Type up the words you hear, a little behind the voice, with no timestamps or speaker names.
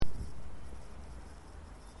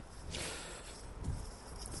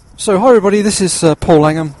So hi everybody, this is Paul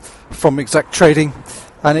Langham from Exact Trading,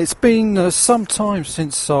 and it's been some time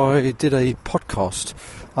since I did a podcast,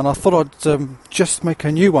 and I thought I'd just make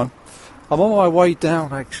a new one. I'm on my way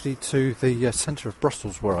down actually to the centre of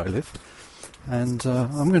Brussels where I live, and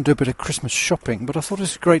I'm going to do a bit of Christmas shopping, but I thought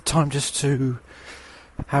it's a great time just to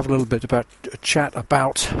have a little bit about a chat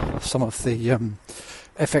about some of the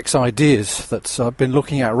FX ideas that I've been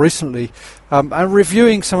looking at recently, and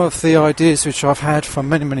reviewing some of the ideas which I've had from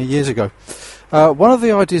many years ago. One of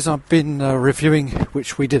the ideas I've been reviewing,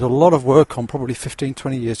 which we did a lot of work on probably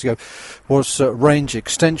 15-20 years ago, was range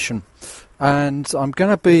extension, and I'm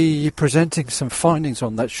going to be presenting some findings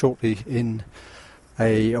on that shortly in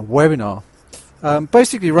a webinar.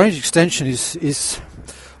 Basically, range extension is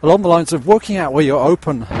along the lines of working out where your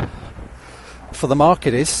open for the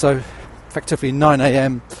market is, so effectively 9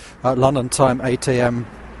 a.m. London time, 8 a.m.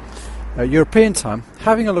 European time,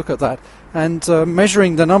 having a look at that and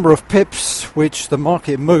measuring the number of pips which the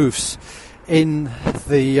market moves in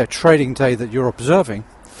the trading day that you're observing,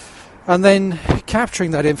 and then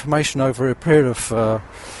capturing that information over a period of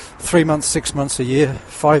 3 months, 6 months, a year,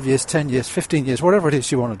 5 years, 10 years, 15 years, whatever it is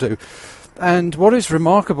you want to do. And what is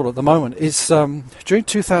remarkable at the moment is during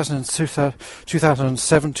 2007,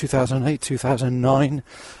 2008, 2009,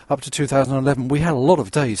 up to 2011, we had a lot of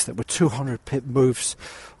days that were 200 pip moves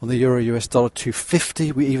on the euro US dollar,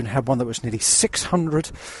 250. We even had one that was nearly 600.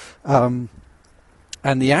 And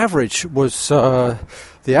the average was the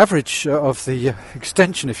average of the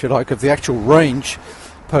extension, if you like, of the actual range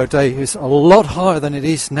per day is a lot higher than it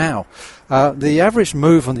is now. The average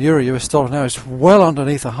move on the euro US dollar now is well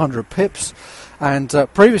underneath 100 pips, and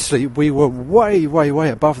previously we were way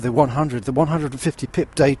above the 100. The 150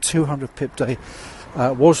 pip day, 200 pip day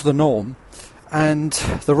was the norm. And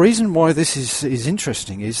the reason why this is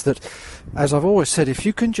interesting is that, as I've always said, if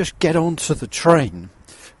you can just get onto the train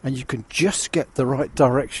and you can just get the right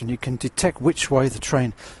direction, you can detect which way the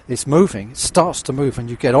train is moving, it starts to move and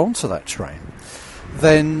you get onto that train,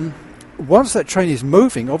 then once that train is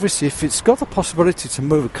moving, obviously if it's got the possibility to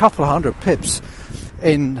move a couple of hundred pips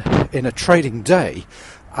in a trading day,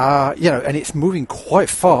 and it's moving quite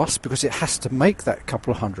fast because it has to make that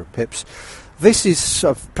couple of hundred pips, this is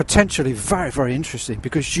potentially very interesting,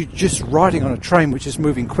 because you're just riding on a train which is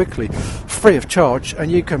moving quickly, free of charge, and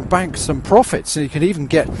you can bank some profits, and you can even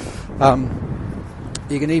get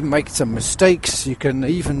you can even make some mistakes. You can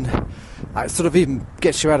even even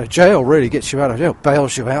gets you out of jail,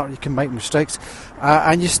 bails you out. You can make mistakes,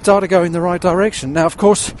 and you start to go in the right direction. Now, of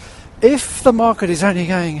course, if the market is only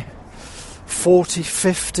going 40,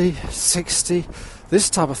 50, 60, this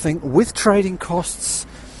type of thing, with trading costs,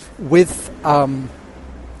 with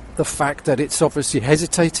the fact that it's obviously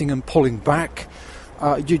hesitating and pulling back,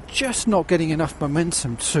 you're just not getting enough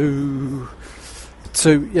momentum to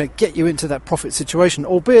get you into that profit situation.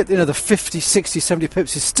 Albeit, the 50, 60, 70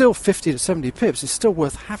 pips is still 50 to 70 pips. It's still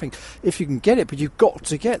worth having if you can get it, but you've got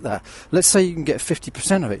to get that. Let's say you can get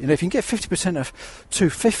 50% of it. If you can get 50% of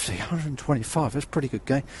 250, 125, that's a pretty good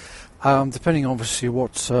gain. Depending obviously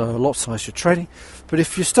what lot size you're trading. But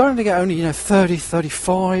if you're starting to get only 30,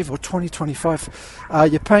 35 or 20, 25,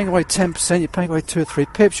 you're paying away 10%, you're paying away 2 or 3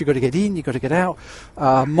 pips, you've got to get in, you've got to get out.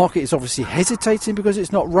 Market is obviously hesitating because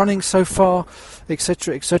it's not running so far,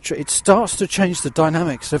 etc, etc. It starts to change the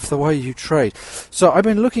dynamics of the way you trade. So I've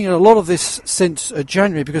been looking at a lot of this since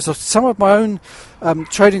January, because some of my own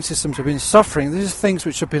trading systems have been suffering. These are things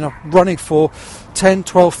which have been running for 10,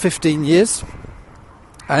 12, 15 years.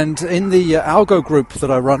 And in the algo group that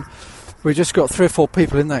I run, we just got 3 or 4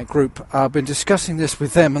 people in that group. I've been discussing this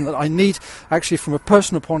with them, and that I need, actually from a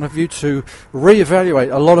personal point of view, to reevaluate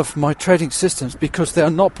a lot of my trading systems, because they are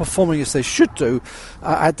not performing as they should do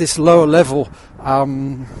at this lower level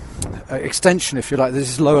extension, if you like,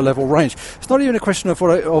 this lower level range. It's not even a question of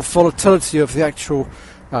volatility of the actual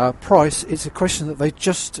price. It's a question that they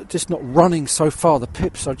just not running so far. The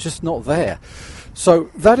pips are just not there. So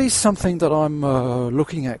that is something that I'm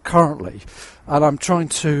looking at currently, and I'm trying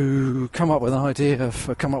to come up with an idea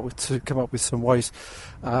of come up with some ways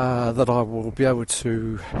that I will be able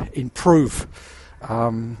to improve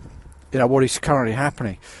what is currently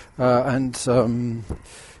happening, and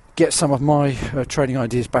get some of my trading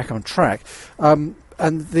ideas back on track. And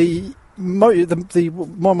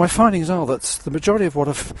my findings are that the majority of what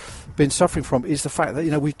I've been suffering from is the fact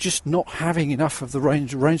that we're just not having enough of the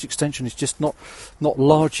range extension is just not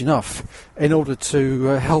large enough in order to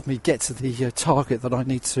help me get to the target that I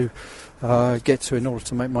need to get to in order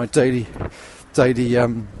to make my daily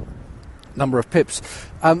number of pips.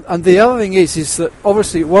 And the other thing is that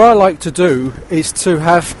obviously what I like to do is to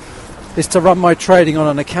run my trading on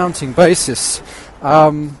an accounting basis.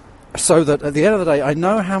 so that at the end of the day I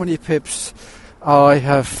know how many pips I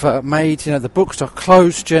have made. The books are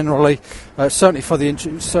closed generally, certainly for the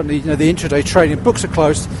the intraday trading. Books are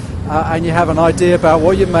closed, and you have an idea about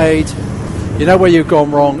what you made. You know where you've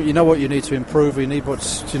gone wrong. You know what you need to improve. You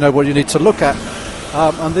know what you need to look at.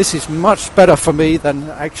 And this is much better for me than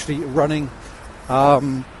actually running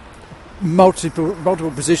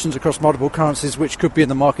multiple positions across multiple currencies, which could be in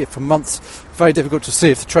the market for months. Very difficult to see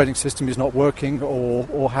if the trading system is not working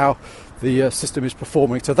or how the system is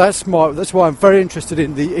performing. So that's why I'm very interested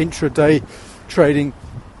in the intraday trading,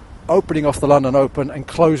 opening off the London Open and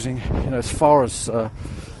closing, as far as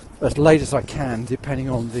late as I can, depending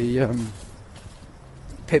on the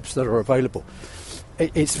pips that are available.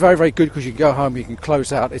 It's very, very good because you can go home, you can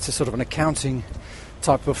close out. It's a sort of an accounting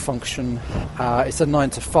type of function. It's a 9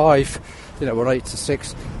 to 5, or 8 to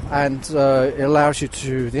 6, and it allows you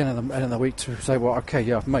to, at the end of the week, to say, well, okay,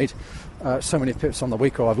 yeah, I've made so many pips on the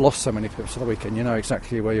week, or I've lost so many pips on the week, and you know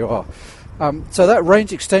exactly where you are. So that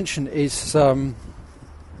range extension is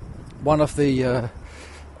one of the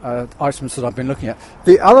items that I've been looking at.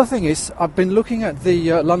 The other thing is I've been looking at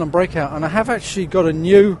the London breakout, and I have actually got a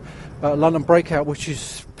new London breakout which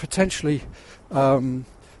is potentially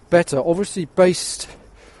better. Obviously based,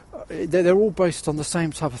 they're all based on the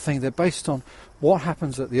same type of thing. They're based on what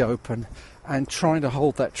happens at the open and trying to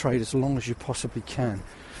hold that trade as long as you possibly can.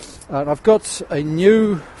 I've got a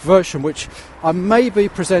new version which I may be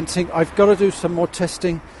presenting. I've got to do some more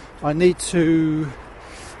testing. I need to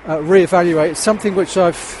reevaluate. It's something which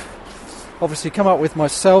I've obviously come up with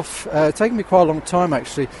myself. It's taken me quite a long time,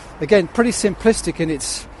 actually. Again, pretty simplistic in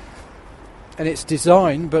its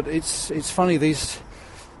design, but it's funny, these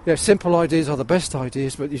simple ideas are the best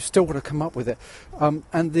ideas, but you've still got to come up with it.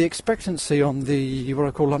 And the expectancy on the what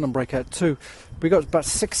I call London Breakout 2, we got about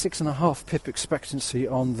 6.5 pip expectancy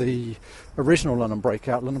on the original London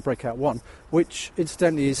Breakout 1, which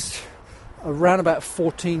incidentally is around about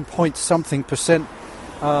 14 point something percent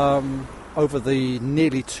over the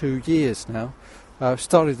nearly 2 years now.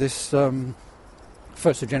 Started this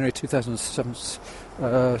 1st of January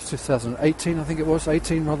 2018, I think it was,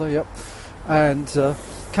 18 rather, yep. And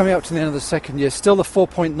coming up to the end of the second year, still the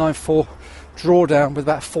 4.94 drawdown with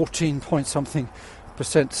about 14 point something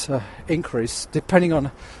percent increase, depending on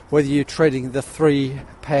whether you're trading the three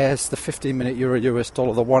pairs, the 15-minute Euro US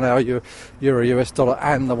dollar, the 1 hour Euro US dollar,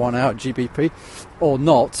 and the 1 hour GBP, or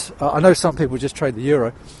not. I know some people just trade the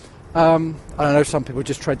Euro. I know some people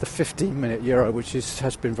just trade the 15-minute Euro, which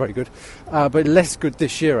has been very good, but less good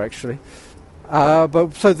this year actually.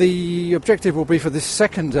 So the objective will be for this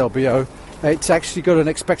second LBO. It's actually got an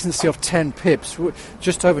expectancy of 10 pips,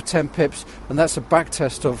 just over 10 pips, and that's a back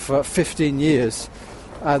test of 15 years.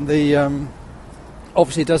 And the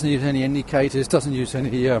obviously it doesn't use any indicators, doesn't use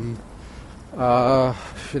any no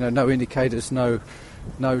indicators, no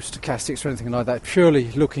stochastics or anything like that.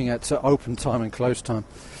 Purely looking at open time and close time.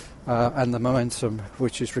 And the momentum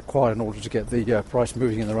which is required in order to get the price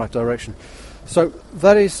moving in the right direction. So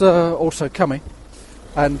that is also coming,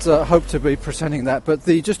 and hope to be presenting that. But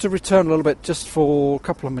just to return a little bit, just for a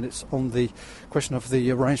couple of minutes, on the question of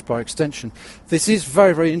the range by extension. This is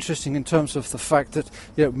very, very interesting in terms of the fact that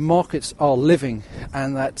markets are living,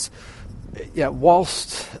 and that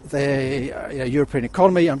whilst the European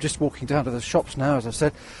economy, I'm just walking down to the shops now, as I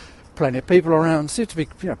said, plenty of people around, seems to be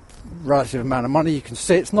relative amount of money. You can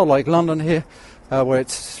see it's not like London here, where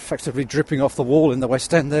it's effectively dripping off the wall in the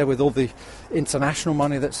West End there with all the international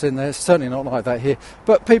money that's in there. It's certainly not like that here.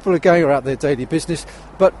 But people are going about their daily business.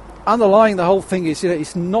 But underlying the whole thing is,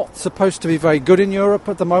 it's not supposed to be very good in Europe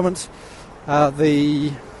at the moment.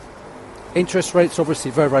 The interest rates are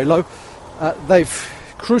obviously very, very low. They've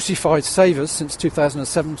crucified savers since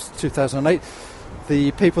 2007, 2008.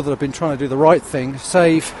 The people that have been trying to do the right thing,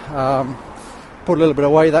 save, put a little bit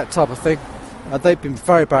away, that type of thing, they've been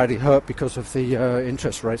very badly hurt because of the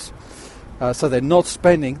interest rates. So they're not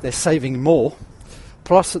spending, they're saving more.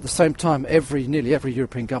 Plus, at the same time, nearly every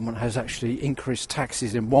European government has actually increased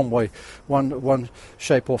taxes in one way, one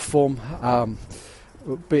shape or form,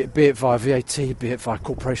 be it via VAT, be it via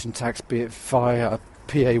corporation tax, be it via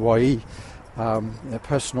PAYE,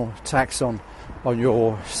 personal tax on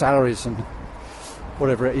your salaries and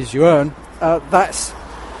whatever it is you earn. That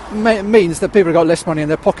means that people have got less money in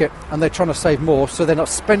their pocket and they're trying to save more, so they're not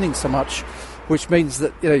spending so much, which means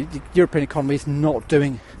that the European economy is not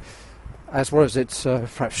doing as well as it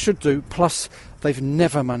perhaps should do. Plus, they've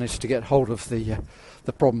never managed to get hold of the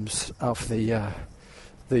problems of the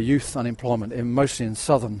youth unemployment, mostly in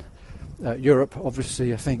southern Europe.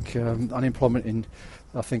 Obviously, I think unemployment in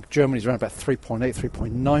I think Germany's around about 3.8,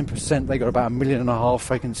 3.9%. They got about 1.5 million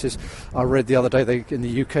vacancies. I read the other day in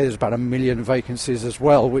the UK there's about 1 million vacancies as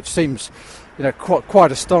well, which seems,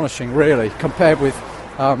 quite astonishing, really, compared with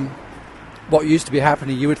what used to be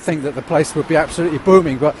happening. You would think that the place would be absolutely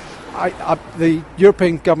booming, but the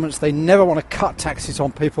European governments, they never want to cut taxes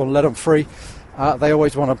on people and let them free. They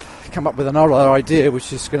always want to come up with another idea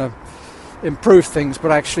which is going to improve things,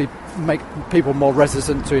 but actually make people more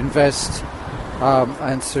reticent to invest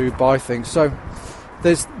and to buy things. So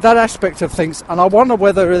there's that aspect of things, and I wonder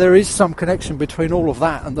whether there is some connection between all of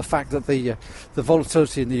that and the fact that the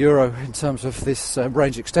volatility in the euro in terms of this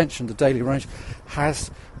range extension, the daily range, has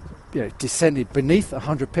descended beneath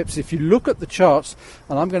 100 pips. If you look at the charts,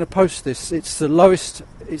 and I'm going to post this, it's the lowest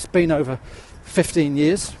it's been over 15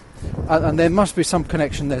 years, and there must be some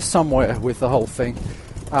connection there somewhere with the whole thing.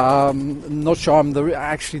 Not sure I'm the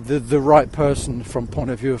right person from point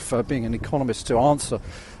of view of being an economist to answer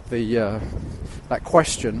that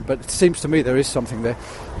question, but it seems to me there is something there,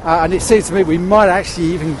 and it seems to me we might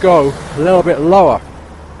actually even go a little bit lower.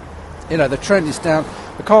 The trend is down.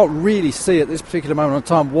 I can't really see at this particular moment in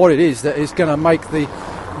time what it is that is going to make the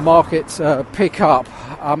market pick up,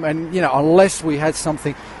 and unless we had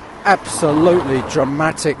something absolutely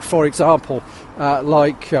dramatic, for example,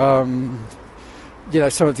 like some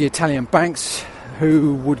of the Italian banks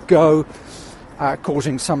who would go,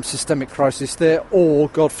 causing some systemic crisis there, or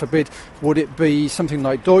God forbid, would it be something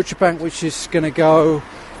like Deutsche Bank which is going to go.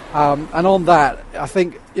 And on that, I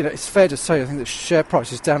think it's fair to say I think the share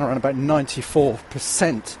price is down around about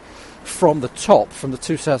 94% from the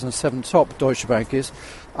 2007 top. Deutsche Bank is,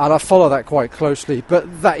 and I follow that quite closely.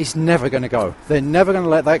 But that is never going to go. They're never going to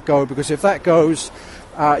let that go, because if that goes,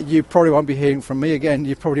 you probably won't be hearing from me again.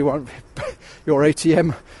 You probably won't. Your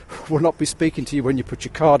ATM will not be speaking to you when you put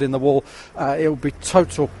your card in the wall. It will be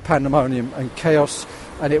total pandemonium and chaos,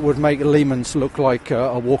 and it would make Lehman's look like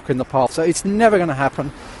a walk in the park. So it's never going to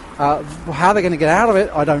happen. How they're going to get out of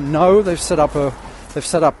it, I don't know. They've set up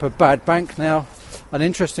a bad bank now, and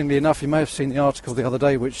interestingly enough, you may have seen the article the other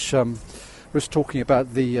day which was talking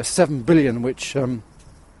about the 7 billion which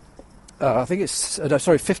I think it's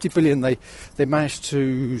 50 billion they managed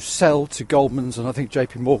to sell to Goldman's and I think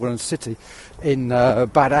JP Morgan and Citi in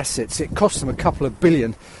bad assets. It cost them a couple of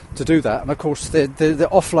billion to do that, and of course they're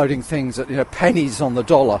offloading things at pennies on the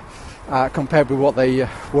dollar compared with what they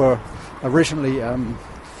were originally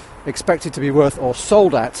expected to be worth or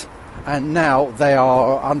sold at, and now they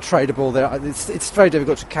are untradeable. It's very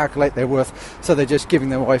difficult to calculate their worth, so they're just giving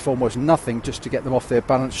them away for almost nothing just to get them off their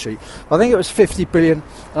balance sheet. I think it was 50 billion,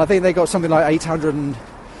 and I think they got something like 8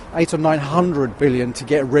 or 900 billion to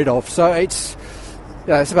get rid of. So it's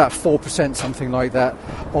about 4%, something like that,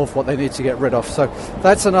 of what they need to get rid of. So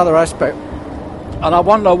that's another aspect. And I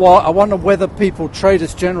wonder whether people,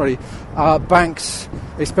 traders generally, banks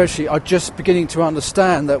especially, are just beginning to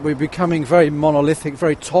understand that we're becoming very monolithic,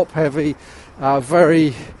 very top-heavy,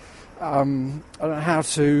 very, I don't know how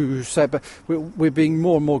to say it, but we're being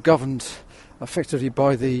more and more governed effectively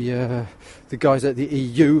by the guys at the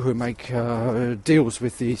EU who make deals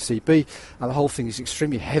with the ECB, and the whole thing is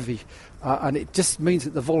extremely heavy, and it just means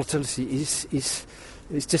that the volatility is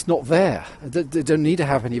just not there. They don't need to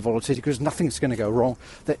have any volatility because nothing's going to go wrong.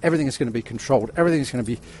 Everything is going to be controlled. Everything is going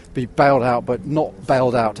to be bailed out, but not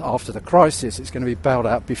bailed out after the crisis. It's going to be bailed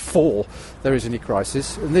out before there is any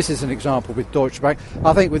crisis. And this is an example with Deutsche Bank.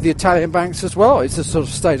 I think with the Italian banks as well, it's a sort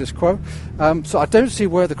of status quo. So I don't see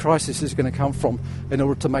where the crisis is going to come from in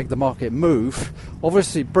order to make the market move.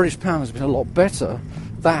 Obviously, British pound has been a lot better.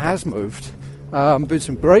 That has moved. Been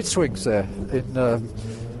some great swings there.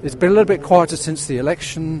 It's been a little bit quieter since the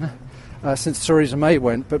election, since Theresa May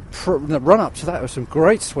went, but the run-up to that were some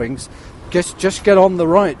great swings. Just get on the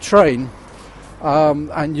right train,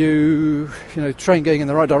 and train going in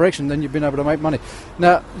the right direction, then you've been able to make money.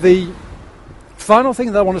 Now, the final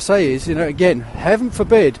thing that I want to say is, again, heaven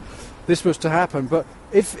forbid this was to happen, but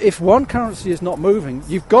if one currency is not moving,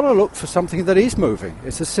 you've got to look for something that is moving.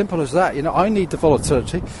 It's as simple as that. I need the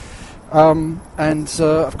volatility.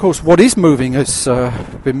 Of course, what is moving has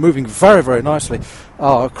been moving very, very nicely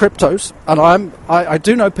are cryptos, and I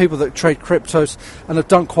do know people that trade cryptos and have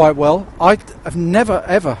done quite well. I have never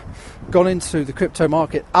ever gone into the crypto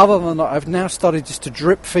market other than that I've now started just to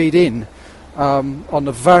drip feed in on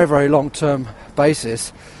a very, very long term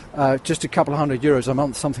basis, just a couple of €100 a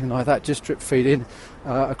month, something like that, just drip feed in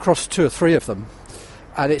across 2 or 3 of them.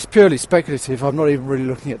 And it's purely speculative. I'm not even really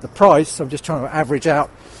looking at the price. I'm just trying to average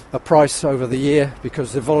out a price over the year,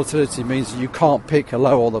 because the volatility means that you can't pick a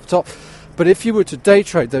low or the top. But if you were to day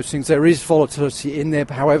trade those things, there is volatility in there.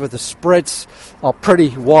 However, the spreads are pretty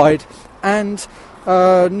wide, and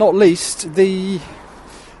not least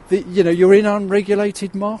you're in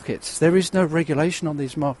unregulated markets. There is no regulation on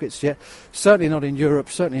these markets yet. Certainly not in Europe.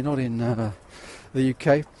 Certainly not in the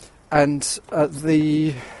UK. And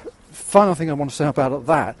the final thing I want to say about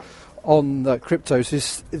that on cryptos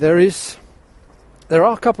is there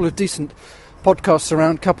are a couple of decent podcasts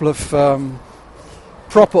around, a couple of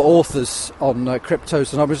proper authors on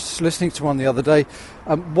cryptos, and I was listening to one the other day.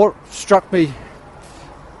 What struck me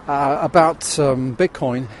about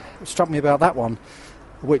Bitcoin, struck me about that one,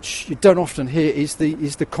 which you don't often hear, is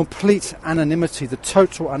the complete anonymity, the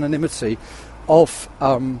total anonymity of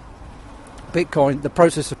Bitcoin, the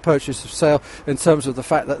process of purchase of sale, in terms of the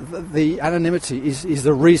fact that the anonymity is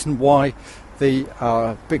the reason why the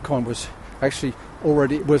Bitcoin was actually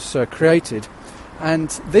already created. And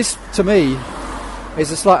this, to me,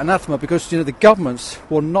 is a slight anathema, because the governments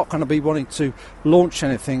were not going to be wanting to launch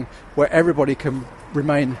anything where everybody can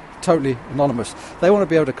remain totally anonymous. They want to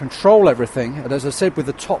be able to control everything, and as I said, with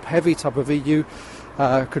the top-heavy type of EU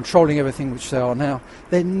controlling everything, which they are now,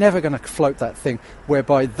 they're never going to float that thing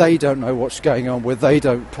whereby they don't know what's going on, where they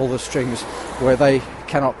don't pull the strings, where they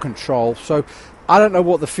cannot control. So I don't know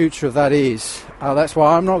what the future of that is. That's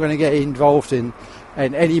why I'm not going to get involved in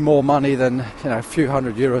any more money than a few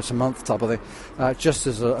 €100 a month type of thing, just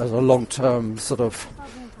as a long-term sort of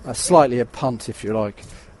slightly a punt, if you like,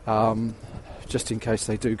 just in case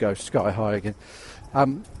they do go sky high again.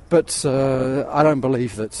 But I don't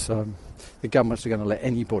believe that the governments are going to let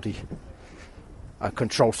anybody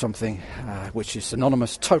control something which is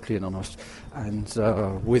anonymous, totally anonymous, and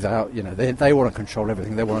without, they want to control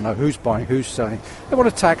everything. They want to know who's buying, who's selling. They want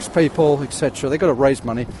to tax people, etc. They've got to raise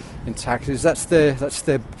money in taxes. That's their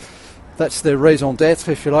raison d'être,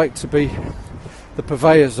 if you like, to be the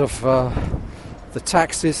purveyors of the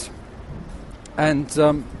taxes. And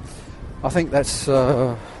I think that's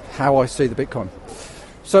how I see the Bitcoin.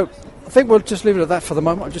 So I think we'll just leave it at that for the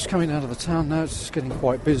moment. I'm just coming out of the town now. It's just getting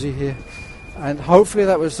quite busy here. And hopefully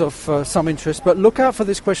that was of some interest. But look out for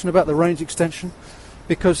this question about the range extension,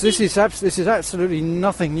 because this is absolutely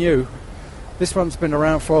nothing new. This one's been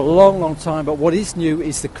around for a long, long time. But what is new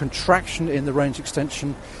is the contraction in the range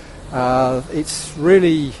extension. It's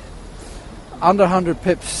really under 100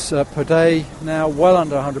 pips per day now, well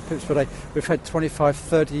under 100 pips per day. We've had 25,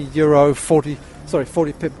 30 euro, 40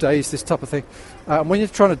 pip days, this type of thing. And when you're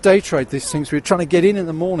trying to day trade these things, we're trying to get in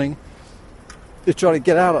the morning, you're trying to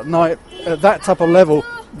get out at night. At that type of level,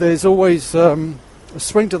 there's always a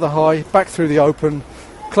swing to the high, back through the open,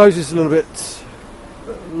 closes a little bit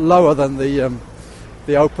lower than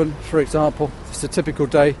the open, for example. It's a typical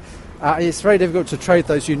day. It's very difficult to trade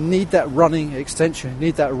those. You need that running extension, you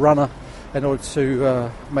need that runner in order to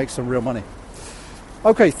make some real money.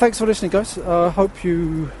 Okay, thanks for listening, guys. I hope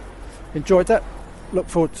you enjoyed that. Look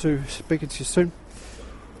forward to speaking to you soon,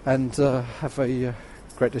 and have a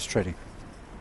great day's trading.